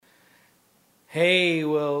Hey,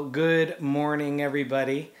 well, good morning,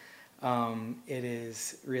 everybody. It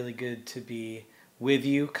is really good to be with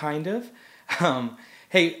you, kind of. Um,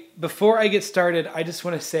 hey, before I get started, I just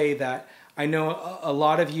want to say that I know a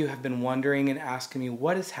lot of you have been wondering and asking me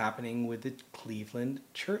what is happening with the Cleveland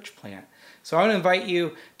church plant. So I want to invite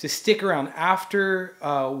you to stick around after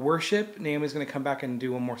worship. Naomi's going to come back and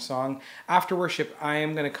do one more song. After worship, I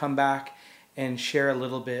am going to come back and share a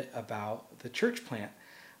little bit about the church plant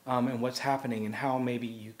and what's happening and how maybe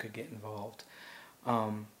you could get involved.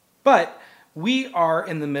 But we are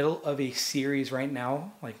in the middle of a series right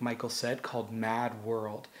now, like Michael said, called Mad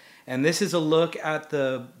World. And this is a look at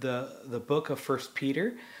the book of First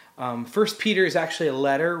Peter. First Peter is actually a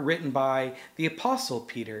letter written by the Apostle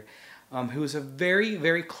Peter, who was a very,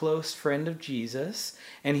 very close friend of Jesus.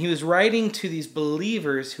 And he was writing to these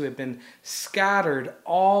believers who had been scattered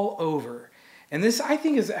all over. And this, I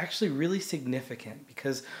think, is actually really significant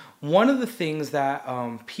because one of the things that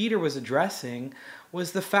Peter was addressing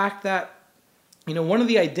was the fact that, one of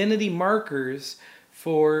the identity markers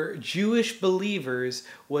for Jewish believers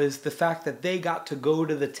was the fact that they got to go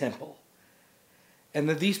to the temple. And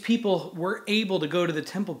that these people were able to go to the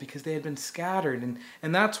temple because they had been scattered.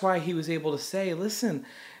 And that's why he was able to say, listen,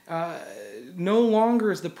 no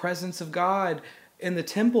longer is the presence of God in the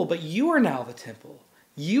temple, but you are now the temple.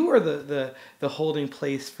 You are the holding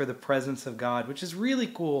place for the presence of God, which is really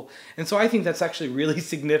cool. And so I think that's actually really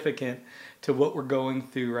significant to what we're going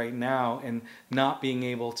through right now and not being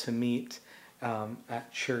able to meet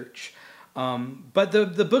at church. But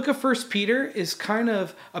the book of First Peter is kind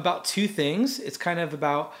of about two things. It's kind of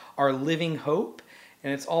about our living hope,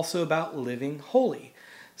 and it's also about living holy.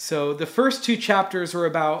 So the first two chapters are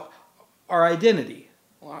about our identity.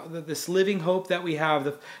 This living hope that we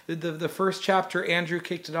have. The first chapter, Andrew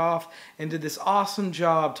kicked it off and did this awesome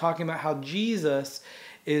job talking about how Jesus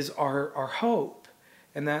is our hope.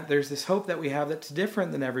 And that there's this hope that we have that's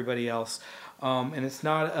different than everybody else. And it's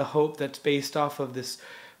not a hope that's based off of this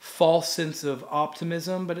false sense of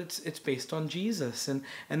optimism, but it's based on Jesus. And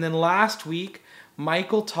then last week,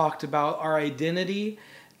 Michael talked about our identity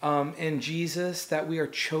in Jesus, that we are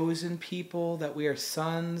chosen people, that we are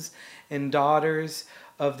sons and daughters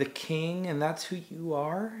of the King, and that's who you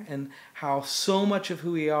are, and how so much of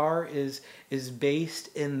who we are is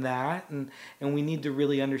based in that, and we need to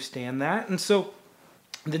really understand that. And so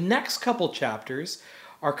the next couple chapters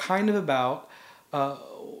are kind of about,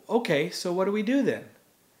 okay, so what do we do then?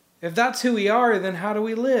 If that's who we are, then how do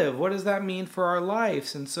we live? What does that mean for our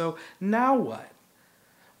lives? And so now what?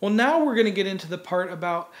 Well, now we're going to get into the part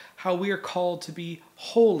about how we are called to be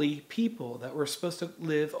holy people, that we're supposed to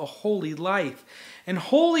live a holy life. And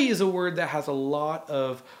holy is a word that has a lot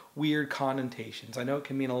of weird connotations. I know it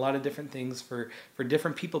can mean a lot of different things for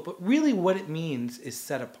different people, but really what it means is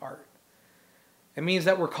set apart. It means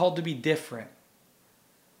that we're called to be different.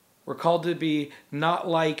 We're called to be not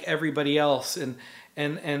like everybody else. And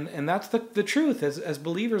that's the truth. As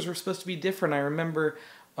believers, we're supposed to be different. I remember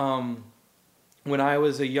when I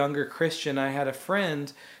was a younger Christian, I had a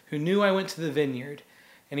friend who knew I went to the Vineyard,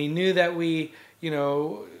 and he knew that we,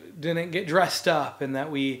 didn't get dressed up, and that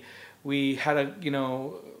we had a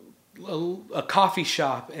coffee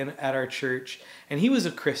shop at our church, and he was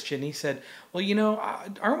a Christian. He said, "Well,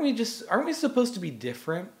 aren't we supposed to be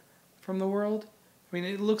different from the world? I mean,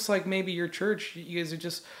 it looks like maybe your church, you guys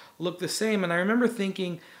just look the same." And I remember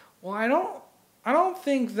thinking, well, I don't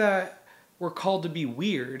think that we're called to be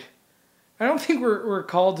weird. I don't think we're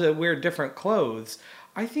called to wear different clothes.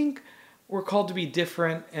 I think we're called to be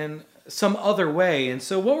different in some other way. And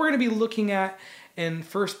so what we're going to be looking at in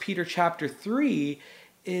 1 Peter chapter 3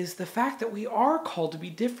 is the fact that we are called to be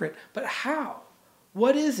different. But how?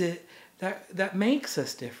 What is it that makes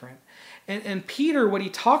us different? And Peter, what he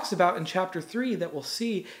talks about in chapter 3 that we'll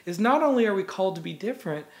see is not only are we called to be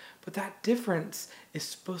different, but that difference is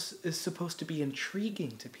supposed to be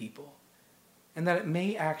intriguing to people, and that it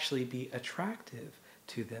may actually be attractive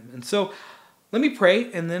to them. And so let me pray,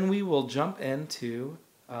 and then we will jump into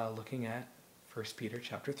looking at 1 Peter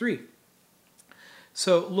chapter 3.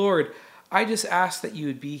 So, Lord, I just ask that you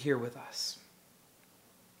would be here with us.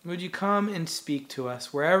 Would you come and speak to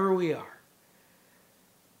us wherever we are?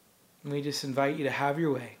 And we just invite you to have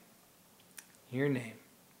your way. In your name,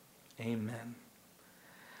 amen.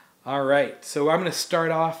 All right, so I'm going to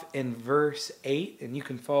start off in verse 8, and you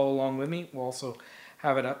can follow along with me. We'll also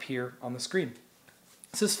have it up here on the screen.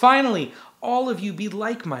 It says, "Finally, all of you be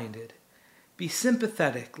like-minded, be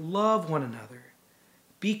sympathetic, love one another,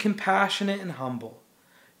 be compassionate and humble.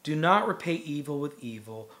 Do not repay evil with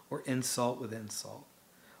evil or insult with insult.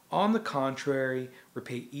 On the contrary,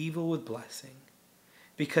 repay evil with blessing,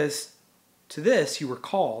 because To this you were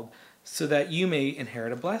called, so that you may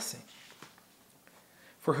inherit a blessing.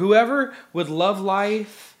 For whoever would love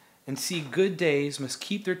life and see good days must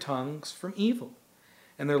keep their tongues from evil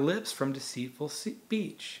and their lips from deceitful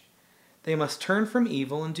speech. They must turn from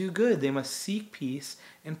evil and do good. They must seek peace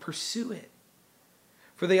and pursue it.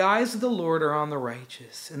 For the eyes of the Lord are on the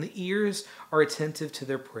righteous, and the ears are attentive to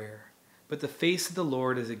their prayer. But the face of the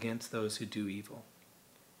Lord is against those who do evil.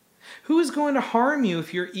 Who is going to harm you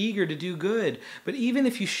if you're eager to do good? But even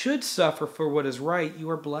if you should suffer for what is right, you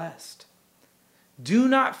are blessed. Do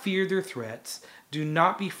not fear their threats. Do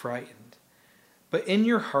not be frightened. But in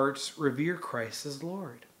your hearts, revere Christ as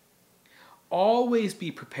Lord. Always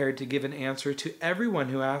be prepared to give an answer to everyone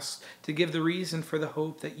who asks to give the reason for the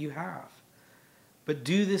hope that you have. But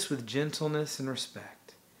do this with gentleness and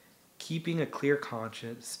respect, keeping a clear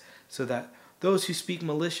conscience, so that those who speak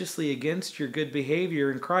maliciously against your good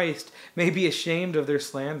behavior in Christ may be ashamed of their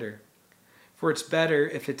slander. For it's better,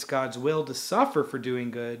 if it's God's will, to suffer for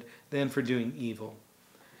doing good than for doing evil.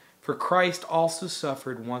 For Christ also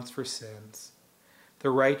suffered once for sins,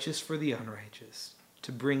 the righteous for the unrighteous,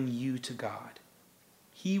 to bring you to God.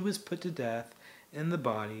 He was put to death in the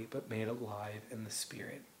body, but made alive in the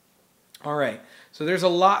spirit. All right, so there's a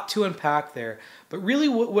lot to unpack there. But really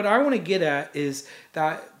what I want to get at is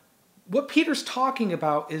that what Peter's talking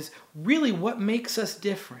about is really what makes us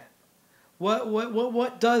different.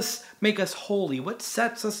 What does make us holy? What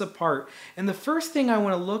sets us apart? And the first thing I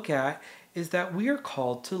want to look at is that we are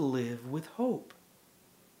called to live with hope.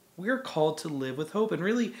 We are called to live with hope. And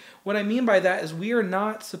really what I mean by that is we are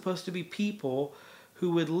not supposed to be people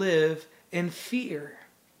who would live in fear.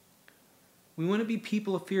 We want to be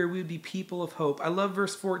people of fear. We would be people of hope. I love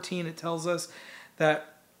verse 14. It tells us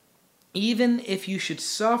that even if you should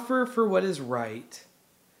suffer for what is right,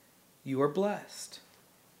 you are blessed.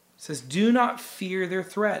 It says, do not fear their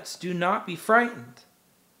threats. Do not be frightened.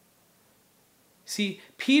 See,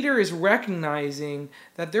 Peter is recognizing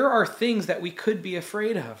that there are things that we could be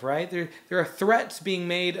afraid of, right? There are threats being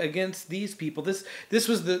made against these people. This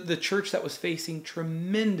was the church that was facing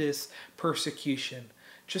tremendous persecution.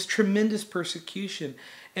 Just tremendous persecution.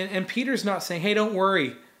 And Peter's not saying, hey, don't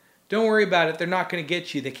worry. Don't worry about it. They're not going to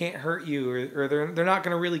get you. They can't hurt you, or they're not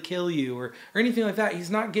going to really kill you, or anything like that. He's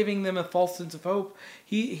not giving them a false sense of hope.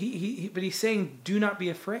 But he's saying, do not be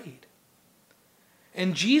afraid.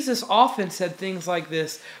 And Jesus often said things like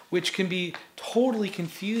this, which can be totally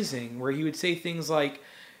confusing, where he would say things like,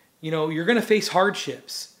 you're going to face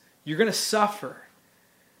hardships. You're going to suffer.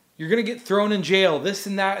 You're going to get thrown in jail. This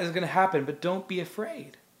and that is going to happen, but don't be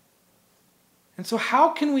afraid. And so how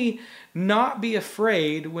can we not be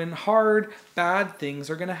afraid when hard, bad things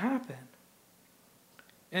are going to happen?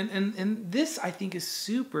 And this, I think, is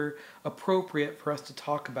super appropriate for us to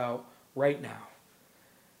talk about right now.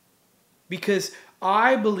 Because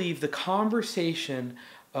I believe the conversation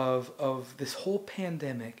of this whole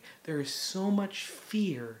pandemic, there is so much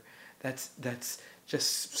fear that's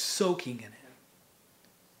just soaking in it.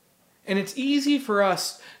 And it's easy for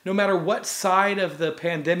us, no matter what side of the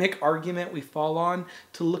pandemic argument we fall on,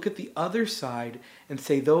 to look at the other side and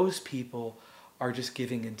say those people are just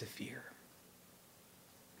giving into fear.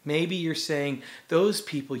 Maybe you're saying, those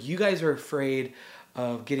people, you guys are afraid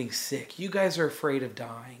of getting sick. You guys are afraid of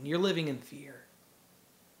dying. You're living in fear.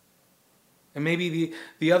 And maybe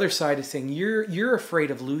the other side is saying, you're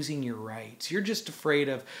afraid of losing your rights. You're just afraid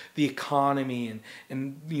of the economy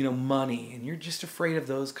and money. And you're just afraid of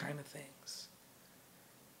those kind of things.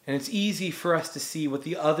 And it's easy for us to see what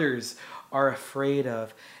the others are afraid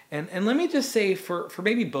of. And let me just say for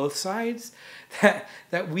maybe both sides,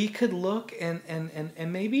 that we could look and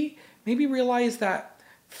maybe realize that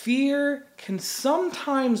fear can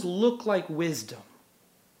sometimes look like wisdom.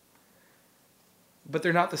 But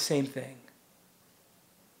they're not the same thing.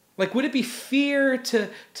 Like, would it be fear to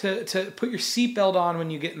put your seatbelt on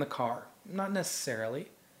when you get in the car? Not necessarily.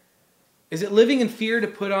 Is it living in fear to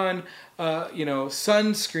put on,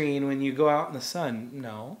 sunscreen when you go out in the sun?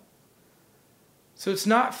 No. So it's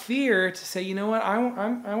not fear to say, you know what, I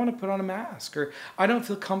want to put on a mask, or I don't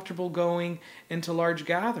feel comfortable going into large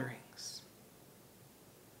gatherings.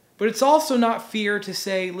 But it's also not fear to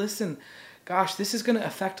say, listen, gosh, this is going to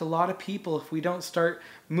affect a lot of people if we don't start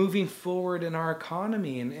moving forward in our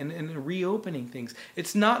economy and reopening things.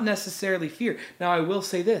 It's not necessarily fear. Now, I will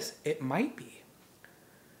say this, it might be.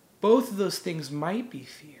 Both of those things might be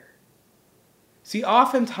fear. See,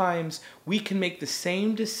 oftentimes we can make the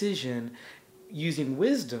same decision using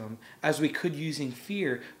wisdom as we could using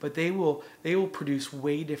fear, but they will produce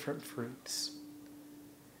way different fruits.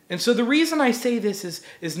 And so the reason I say this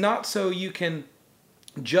is not so you can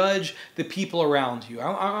judge the people around you.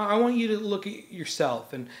 I want you to look at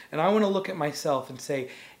yourself, and I want to look at myself and say,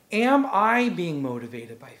 am I being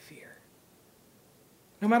motivated by fear?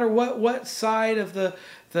 No matter what side of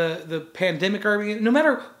the pandemic are we in, no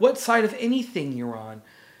matter what side of anything you're on,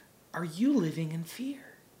 are you living in fear?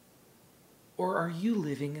 Or are you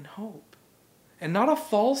living in hope? And not a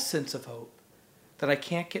false sense of hope that I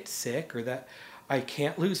can't get sick or that I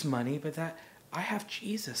can't lose money, but that I have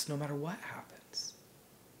Jesus no matter what happens.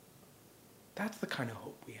 That's the kind of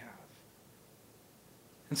hope we have.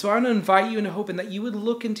 And so I want to invite you into hope, and that you would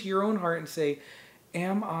look into your own heart and say,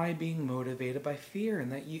 am I being motivated by fear?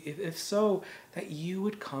 And that you, if so, that you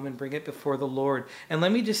would come and bring it before the Lord. And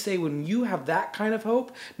let me just say, when you have that kind of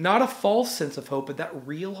hope, not a false sense of hope, but that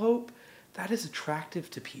real hope, that is attractive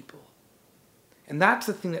to people. And that's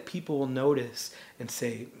the thing that people will notice and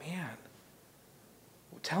say, man,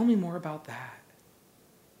 tell me more about that.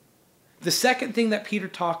 The second thing that Peter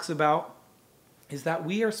talks about is that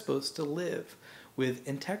we are supposed to live with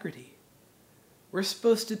integrity. We're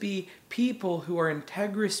supposed to be people who are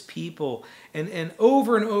integrous people. And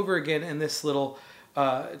over again in this little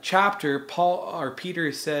chapter,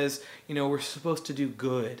 Peter says, we're supposed to do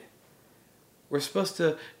good. We're supposed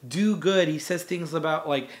to do good. He says things about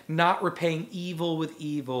like not repaying evil with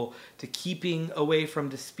evil, to keeping away from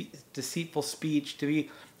deceitful speech, to be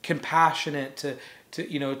compassionate,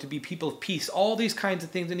 to be people of peace, all these kinds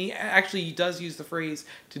of things. And he does use the phrase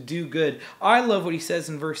to do good. I love what he says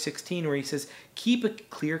in verse 16, where he says, keep a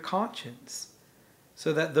clear conscience,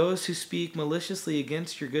 so that those who speak maliciously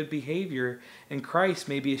against your good behavior in Christ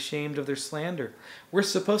may be ashamed of their slander. We're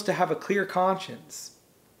supposed to have a clear conscience,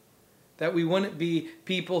 that we wouldn't be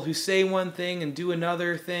people who say one thing and do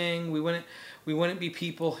another thing. We wouldn't be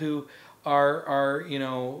people who are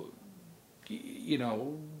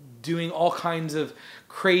doing all kinds of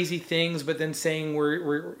crazy things, but then saying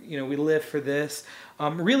we live for this.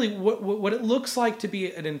 Really, what it looks like to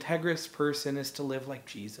be an integrous person is to live like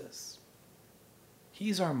Jesus.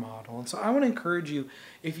 He's our model. And so I want to encourage you,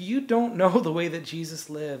 if you don't know the way that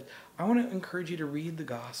Jesus lived, I want to encourage you to read the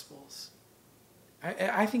Gospels.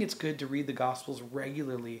 I think it's good to read the Gospels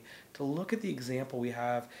regularly, to look at the example we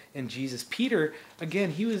have in Jesus. Peter,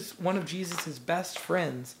 again, he was one of Jesus' best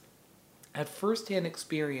friends, had firsthand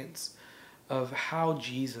experience of how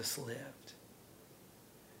Jesus lived.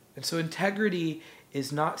 And so integrity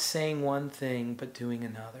is not saying one thing but doing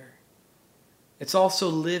another. It's also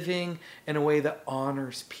living in a way that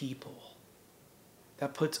honors people,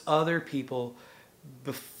 that puts other people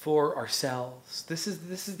before ourselves. This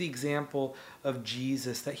is the example of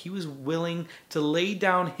Jesus, that he was willing to lay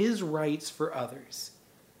down his rights for others.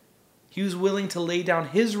 He was willing to lay down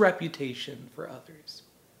his reputation for others.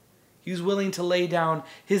 He was willing to lay down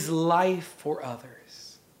his life for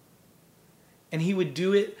others. And he would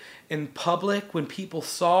do it in public when people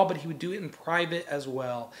saw, but he would do it in private as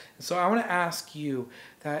well. And so I want to ask you,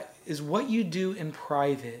 that is what you do in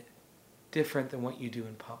private different than what you do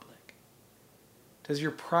in public? Does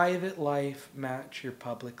your private life match your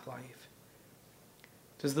public life?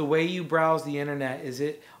 Does the way you browse the internet, is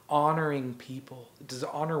it honoring people? Does it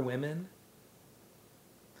honor women?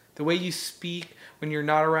 The way you speak when you're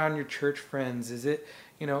not around your church friends, is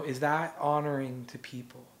that honoring to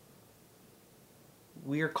people?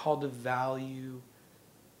 We are called to value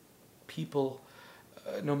people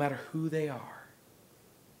no matter who they are,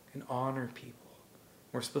 and honor people.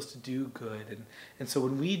 We're supposed to do good. And so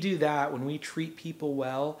when we do that, when we treat people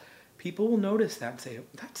well, people will notice that and say,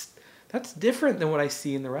 that's different than what I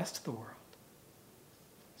see in the rest of the world.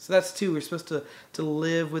 So that's 2. We're supposed to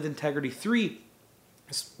live with integrity. 3,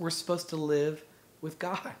 we're supposed to live with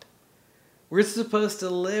God. We're supposed to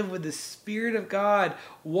live with the Spirit of God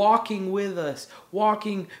walking with us,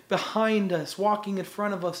 walking behind us, walking in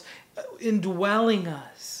front of us, indwelling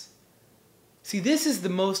us. See, this is the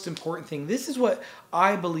most important thing. This is what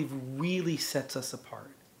I believe really sets us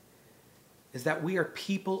apart, is that we are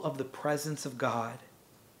people of the presence of God.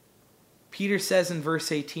 Peter says in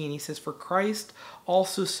verse 18, he says, for Christ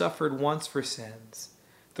also suffered once for sins,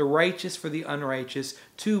 the righteous for the unrighteous,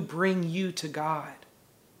 to bring you to God.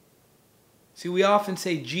 See, we often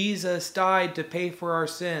say Jesus died to pay for our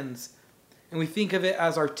sins, and we think of it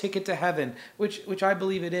as our ticket to heaven, which I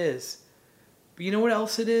believe it is. But you know what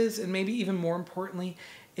else it is? And maybe even more importantly,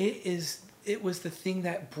 it was the thing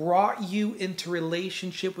that brought you into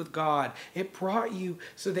relationship with God. It brought you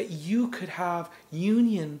so that you could have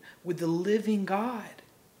union with the living God.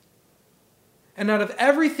 And out of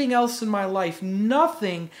everything else in my life,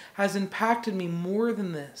 nothing has impacted me more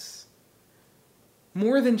than this.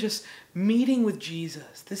 More than just meeting with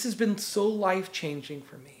Jesus. This has been so life-changing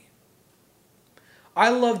for me. I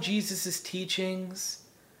love Jesus' teachings.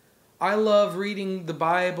 I love reading the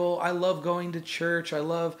Bible. I love going to church. I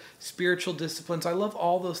love spiritual disciplines. I love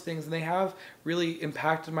all those things, and they have really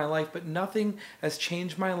impacted my life, but nothing has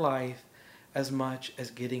changed my life as much as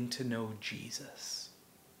getting to know Jesus,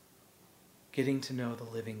 getting to know the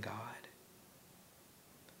living God.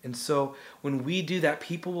 And so when we do that,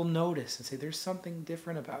 people will notice and say, there's something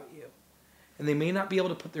different about you. And they may not be able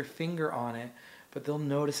to put their finger on it, but they'll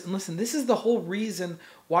notice. And listen, this is the whole reason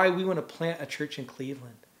why we want to plant a church in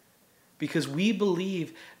Cleveland. Because we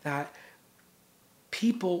believe that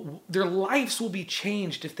people, their lives will be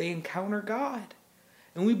changed if they encounter God.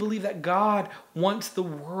 And we believe that God wants the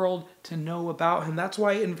world to know about him. That's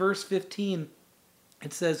why in verse 15,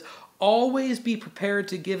 it says, always be prepared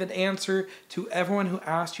to give an answer to everyone who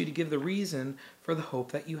asks you to give the reason for the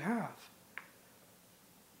hope that you have.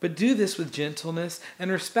 But do this with gentleness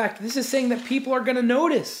and respect. This is saying that people are going to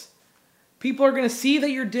notice. People are going to see that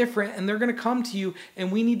you're different, and they're going to come to you,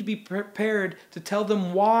 and we need to be prepared to tell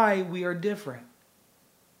them why we are different.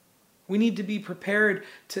 We need to be prepared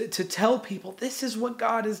to tell people, this is what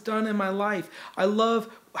God has done in my life. I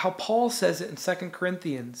love how Paul says it in 2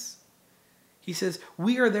 Corinthians. He says,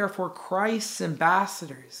 we are therefore Christ's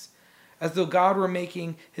ambassadors, as though God were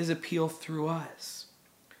making his appeal through us.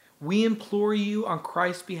 We implore you on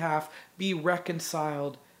Christ's behalf, be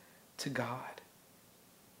reconciled to God.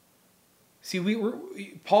 See,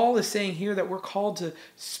 Paul is saying here that we're called to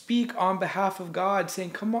speak on behalf of God,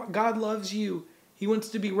 saying, come on, God loves you. He wants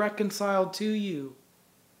to be reconciled to you.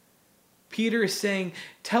 Peter is saying,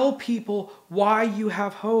 tell people why you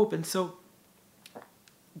have hope. And so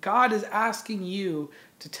God is asking you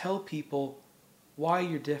to tell people why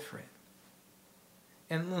you're different.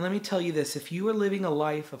 And let me tell you this, if you are living a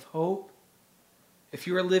life of hope, if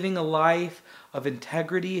you are living a life of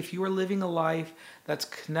integrity, if you are living a life that's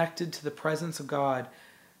connected to the presence of God,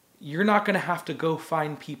 you're not going to have to go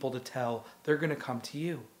find people to tell. They're going to come to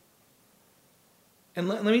you. And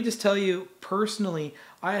let me just tell you, personally,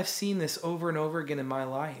 I have seen this over and over again in my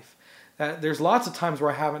life. That there's lots of times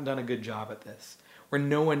where I haven't done a good job at this, where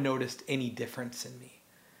no one noticed any difference in me.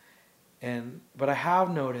 But I have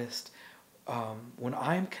noticed when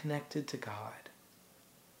I'm connected to God,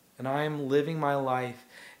 and I'm living my life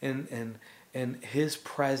in his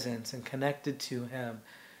presence and connected to him,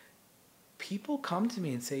 people come to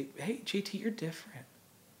me and say, hey, JT, you're different.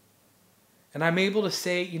 And I'm able to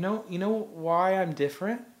say, you know why I'm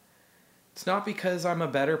different? It's not because I'm a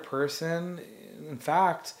better person. In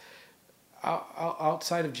fact,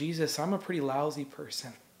 outside of Jesus, I'm a pretty lousy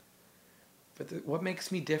person. But what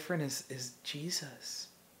makes me different is Jesus.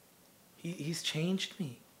 He's changed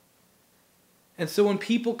me. And so when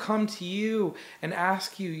people come to you and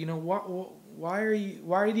ask you,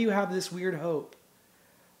 why do you have this weird hope?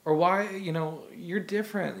 Or why, you're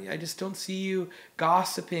different. I just don't see you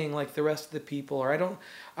gossiping like the rest of the people. Or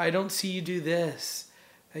I don't see you do this.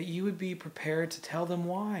 That you would be prepared to tell them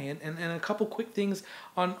why. And a couple quick things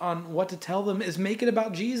on what to tell them is make it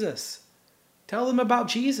about Jesus. Tell them about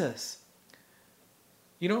Jesus.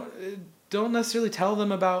 Don't necessarily tell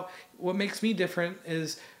them about what makes me different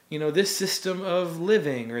is, this system of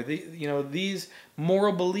living or these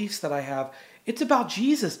moral beliefs that I have. It's about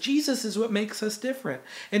Jesus. Jesus is what makes us different.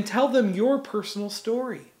 And tell them your personal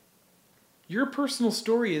story. Your personal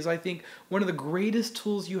story is, I think, one of the greatest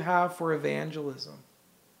tools you have for evangelism.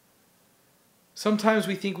 Sometimes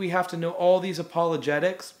we think we have to know all these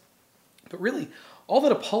apologetics, but really, all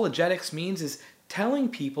that apologetics means is telling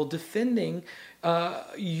people, defending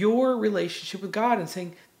your relationship with God and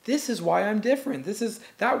saying, this is why I'm different. This is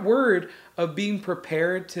that word of being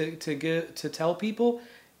prepared to tell people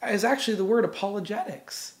is actually the word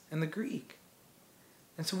apologetics in the Greek.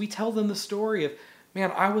 And so we tell them the story of,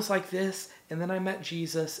 man, I was like this, and then I met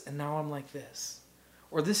Jesus, and now I'm like this.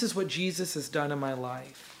 Or this is what Jesus has done in my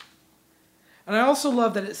life. And I also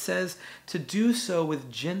love that it says to do so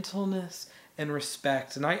with gentleness and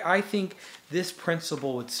respect. And I think this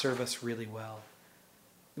principle would serve us really well.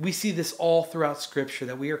 We see this all throughout Scripture,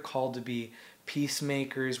 that we are called to be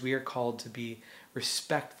peacemakers. We are called to be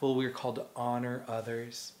respectful. We are called to honor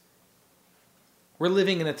others. We're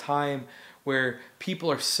living in a time where people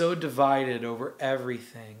are so divided over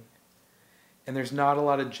everything, and there's not a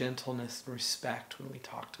lot of gentleness and respect when we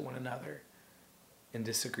talk to one another in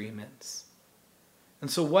disagreements. And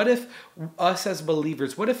so what if us as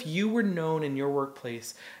believers, what if you were known in your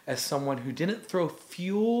workplace as someone who didn't throw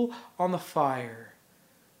fuel on the fire,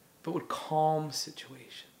 but would calm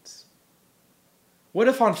situations? What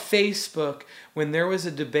if on Facebook, when there was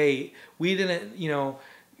a debate, we didn't,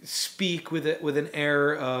 speak with an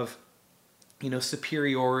air of,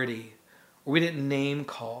 superiority, or we didn't name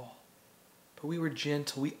call, but we were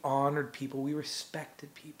gentle, we honored people, we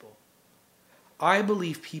respected people. I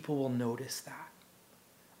believe people will notice that.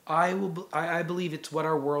 I believe it's what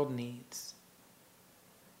our world needs.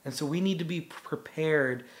 And so we need to be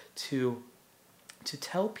prepared to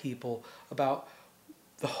tell people about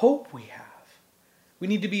the hope we have. We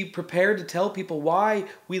need to be prepared to tell people why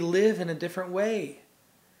we live in a different way.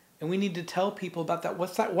 And we need to tell people about that.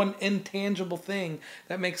 What's that one intangible thing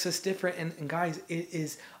that makes us different? And guys, it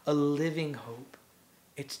is a living hope.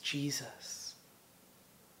 It's Jesus.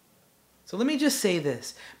 So let me just say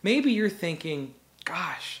this. Maybe you're thinking,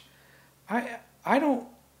 gosh, I don't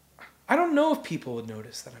know if people would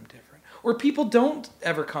notice that I'm different. Or people don't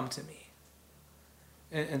ever come to me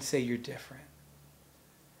and say you're different.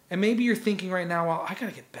 And maybe you're thinking right now, well, I got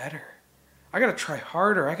to get better. I got to try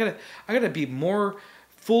harder. I got to be more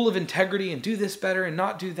full of integrity and do this better and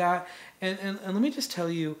not do that. And let me just tell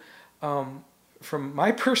you, from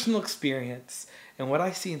my personal experience and what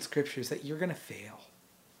I see in Scripture is that you're going to fail.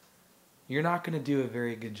 You're not going to do a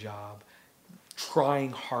very good job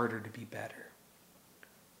trying harder to be better.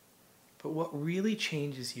 But what really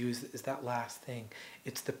changes you is that last thing.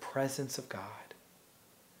 It's the presence of God.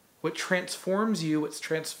 What transforms you, what's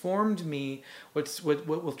transformed me, what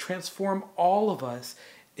will transform all of us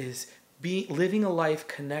is living a life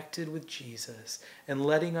connected with Jesus and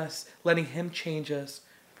letting him change us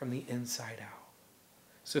from the inside out.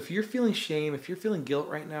 So if you're feeling shame, if you're feeling guilt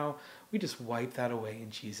right now, we just wipe that away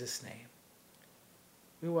in Jesus' name.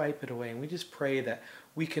 We wipe it away and we just pray that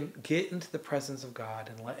we can get into the presence of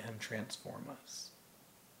God and let him transform us.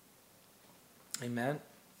 Amen.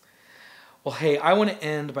 Well, hey, I want to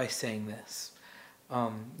end by saying this.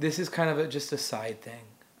 This is kind of just a side thing.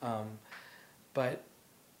 But,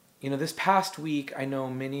 this past week, I know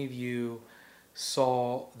many of you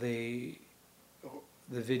saw the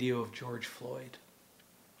video of George Floyd.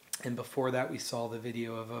 And before that, we saw the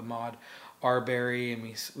video of Ahmaud Arbery, and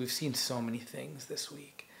we've seen so many things this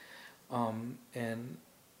week. And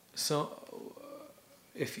so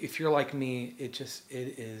if you're like me, it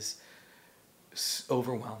is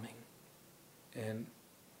overwhelming and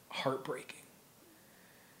heartbreaking.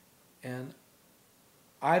 And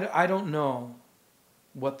I don't know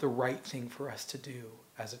what the right thing for us to do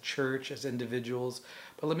as a church, as individuals,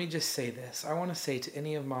 but let me just say this. I want to say to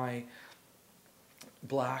any of my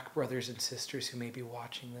Black brothers and sisters who may be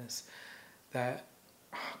watching this that,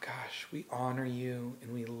 oh gosh, we honor you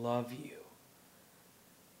and we love you.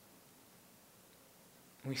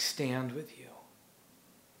 We stand with you.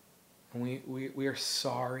 And we are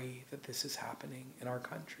sorry that this is happening in our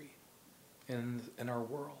country, in our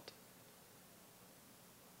world.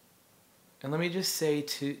 And let me just say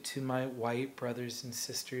to my white brothers and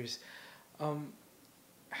sisters, I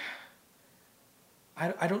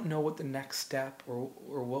don't know what the next step or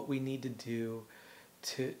what we need to do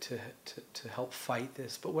to help fight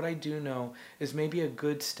this. But what I do know is maybe a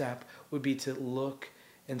good step would be to look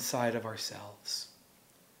inside of ourselves,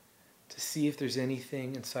 to see if there's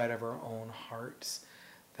anything inside of our own hearts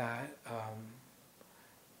that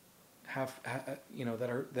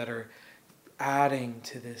that are adding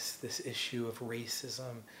to this issue of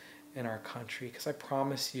racism in our country. Because I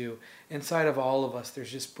promise you, inside of all of us,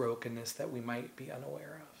 there's just brokenness that we might be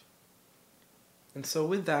unaware of. And so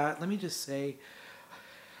with that, let me just say,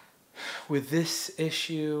 with this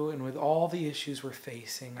issue and with all the issues we're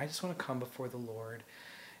facing, I just want to come before the Lord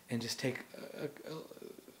and just take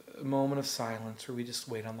a moment of silence where we just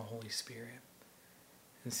wait on the Holy Spirit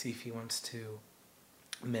and see if he wants to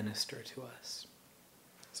minister to us.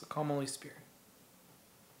 So come, Holy Spirit.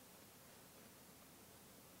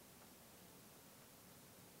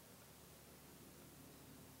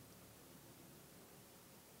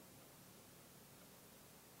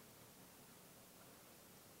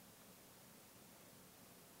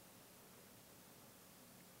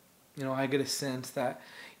 I get a sense that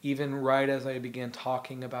even right as I began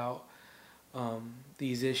talking about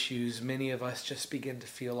these issues, many of us just begin to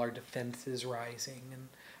feel our defenses rising. And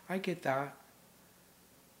I get that.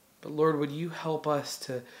 But Lord, would you help us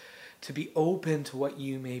to be open to what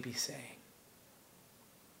you may be saying?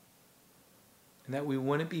 And that we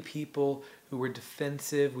wouldn't be people who were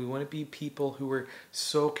defensive. We wouldn't be people who were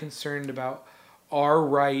so concerned about our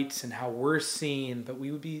rights and how we're seen, but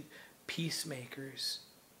we would be peacemakers.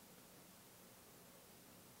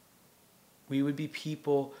 We would be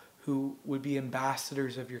people who would be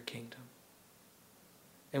ambassadors of your kingdom.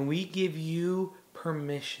 And we give you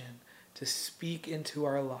permission to speak into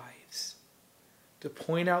our lives, to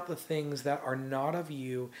point out the things that are not of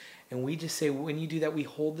you. And we just say, when you do that, we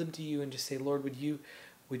hold them to you and just say, Lord, would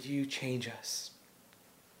you change us?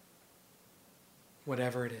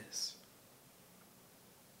 whatever it is.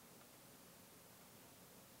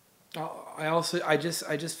 I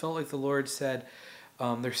just felt like the Lord said,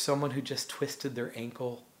 there's someone who just twisted their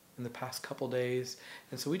ankle in the past couple days,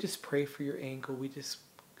 and so we just pray for your ankle. We just,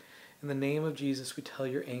 in the name of Jesus, we tell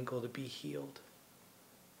your ankle to be healed.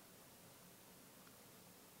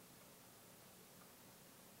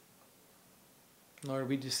 Lord,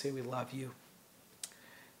 we just say we love you,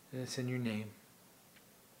 and it's in your name.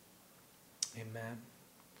 Amen.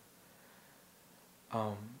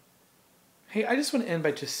 Hey, I just want to end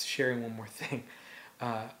by just sharing one more thing.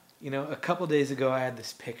 A couple days ago, I had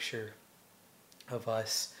this picture of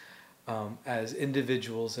us as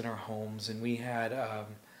individuals in our homes, and we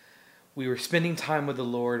were spending time with the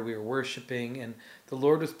Lord. We were worshiping, and the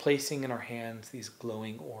Lord was placing in our hands these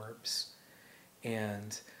glowing orbs,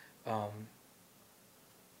 and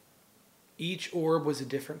each orb was a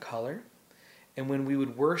different color. And when we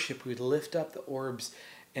would worship, we would lift up the orbs,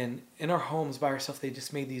 and in our homes by ourselves, they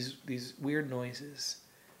just made these weird noises.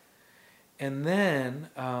 And then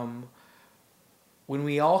when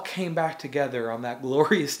we all came back together on that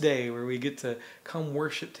glorious day where we get to come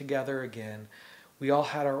worship together again, we all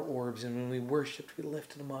had our orbs, and when we worshiped, we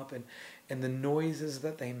lifted them up, and the noises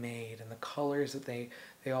that they made and the colors that they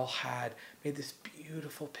all had made this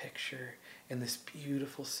beautiful picture and this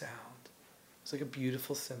beautiful sound. It was like a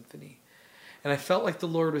beautiful symphony. And I felt like the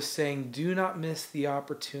Lord was saying, do not miss the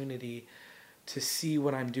opportunity to see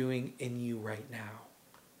what I'm doing in you right now.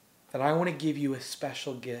 That I want to give you a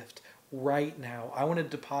special gift right now. I want to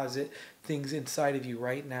deposit things inside of you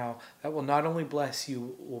right now that will not only bless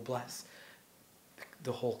you, will bless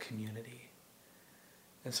the whole community.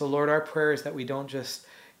 And so, Lord, our prayer is that we don't just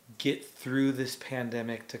get through this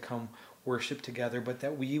pandemic to come worship together, but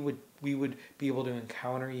that we would be able to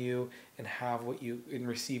encounter you and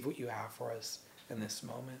receive what you have for us in this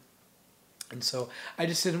moment. And so I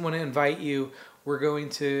just didn't want to invite you. We're going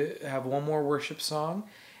to have one more worship song,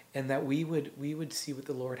 and that we would see what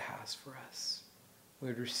the Lord has for us. We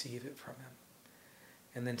would receive it from him.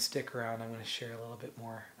 And then stick around. I'm going to share a little bit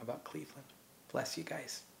more about Cleveland. Bless you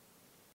guys.